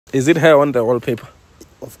Is it her on the wallpaper?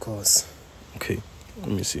 Of course. Okay, let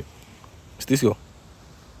me see. Is this your?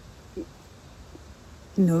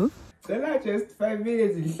 No. Just 5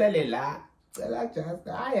 minutes.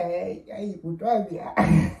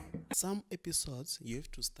 Some episodes you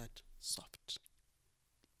have to start soft.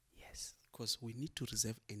 Yes, because we need to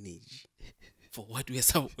reserve energy for what we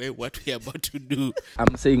are about to do.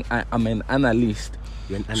 I'm saying I'm an analyst.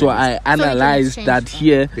 So I analyze that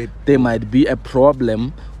here there might be a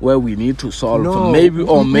problem where we need to solve. No,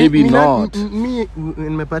 maybe not. Me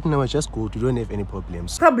and my partner were just good. We don't have any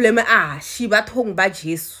problems. Problem she bat hong ba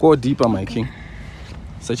Jesus. Go deeper, my king.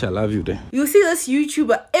 Such I love you there. You see this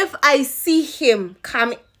YouTuber, if I see him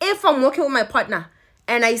come, if I'm walking with my partner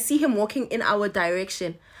and I see him walking in our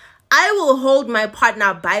direction, I will hold my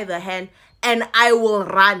partner by the hand and I will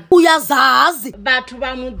run. Uyazazi. Bathu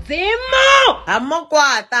ba mudzimo.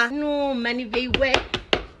 Amokwata. No, mani veiwe.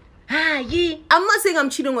 I'm not saying I'm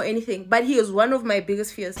cheating or anything, but he is one of my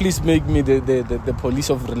biggest fears. Please make me the police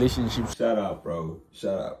of relationships. Shut up, bro.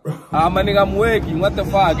 Shut up, bro. I'm working. What the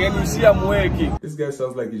fuck? And you see I'm working. This guy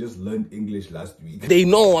sounds like he just learned English last week. They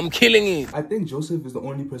know I'm killing it. I think Joseph is the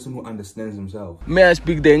only person who understands himself. May I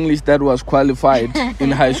speak the English that was qualified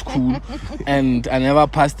in high school, and I never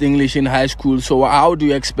passed English in high school. So how do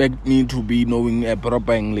you expect me to be knowing a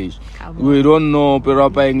proper English? We don't know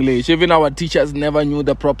proper English. Even our teachers never knew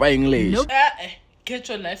the proper English. Nope. Get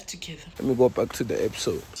your life together. Let me go back to the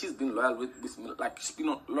episode. She's been loyal with me, like she's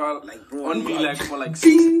been loyal, like bro, on me, like for like.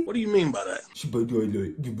 What do you mean by that?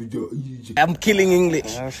 I'm killing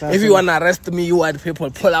English. If you wanna arrest me, you white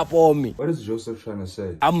people, pull up on me. What is Joseph trying to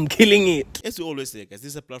say? I'm killing it. As we always say, guys, this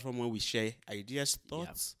is a platform where we share ideas,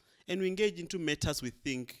 thoughts, and we engage into matters we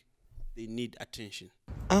think they need attention.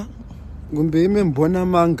 Let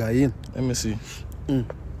me see.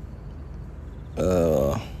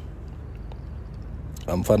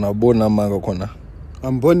 I'm fana bona manga kona.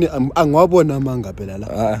 Angwabona manga phela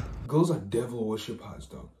la. Girls are devil worshippers,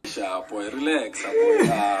 dog. Sharp boy, relax, boy.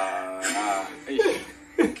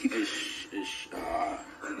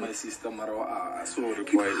 My sister Maro, sorry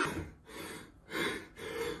boy.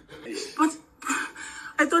 But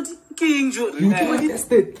I thought King Joe. That's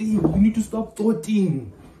the thing. You need to stop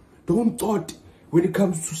thoughting. Don't thought when it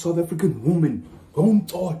comes to South African women. Don't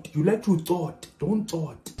thought. You like to thought. Don't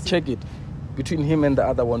thought. Check it. Between him and the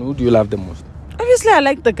other one, who do you love the most? Obviously, I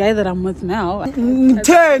like the guy that I'm with now.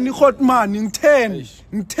 10 hot man, 10.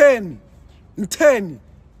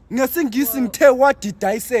 What did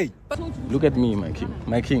I say? Look at me, my king.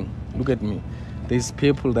 My king, look at me. There's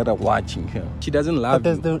people that are watching her. She doesn't love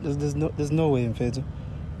you. There's no way, Mfeto.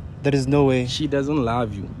 There is no way. She doesn't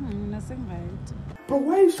love you. Nothing right. Bro,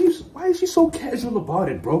 why is she so casual about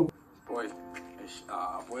it, bro? Boy,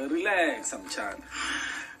 relax, I'm chat.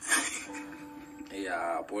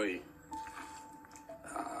 Yeah, boy.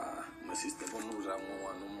 My sister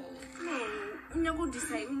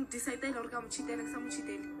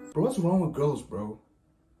Bro, what's wrong with girls, bro?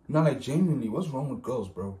 Not like genuinely, what's wrong with girls,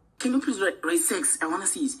 bro? Can you please write sex? I wanna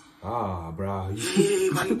see it. Bro.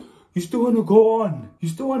 You still wanna go on. You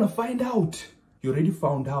still wanna find out. You already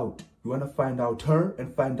found out. You wanna find out her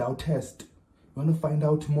and find out test. You wanna find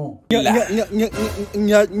out more. You see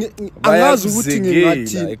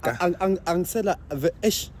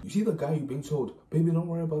the guy you've been told, baby, don't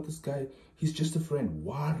worry about this guy. He's just a friend.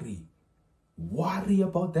 Worry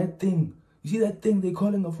about that thing. You see that thing they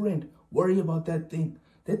calling a friend? Worry about that thing.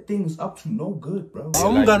 That thing is up to no good, bro. I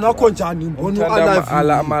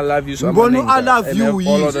love you.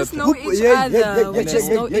 Just know each other. We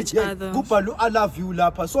just know each other. I love you,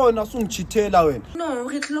 Lapa. So na sung chitela. No,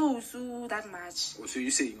 we're close that much. So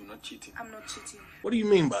you say you're not cheating? I'm not cheating. What do you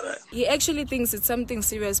mean by that? He actually thinks it's something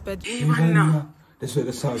serious, but even now. That's what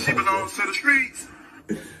it sounds like. She belongs to the streets.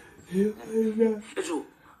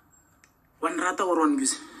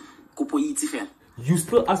 You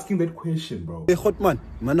still asking that question, bro? Hot man,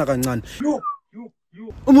 mana kancane.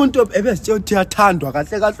 Umuntu ebesithe uthi uyathandwa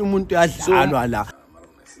kahle kahle umuntu uyadlalwa la.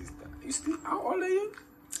 How old are you?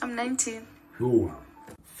 I'm 19. Yo,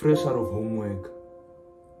 fresh out of homework.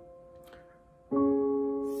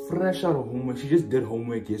 She just did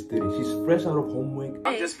homework yesterday. She's fresh out of homework.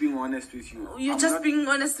 I'm just being honest with you. You're just being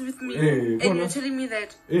honest with me. And you're telling me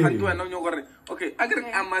that. Okay,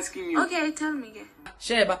 I'm asking you. Okay, tell me.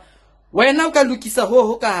 Sheba. When I'm lukisa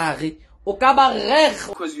ho kare, o ka ba reg.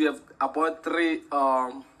 Because we have about 3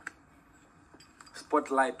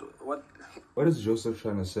 spotlight. What is Joseph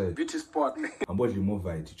trying to say? Beauty spot. About you more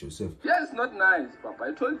white, Joseph. Yeah, it's not nice, Papa.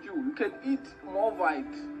 I told you, you can eat more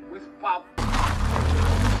white with pap.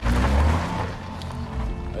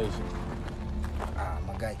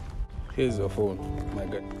 My guy. Here's your phone, my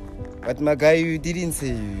guy. But my guy, you didn't say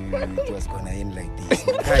it was gonna end like this.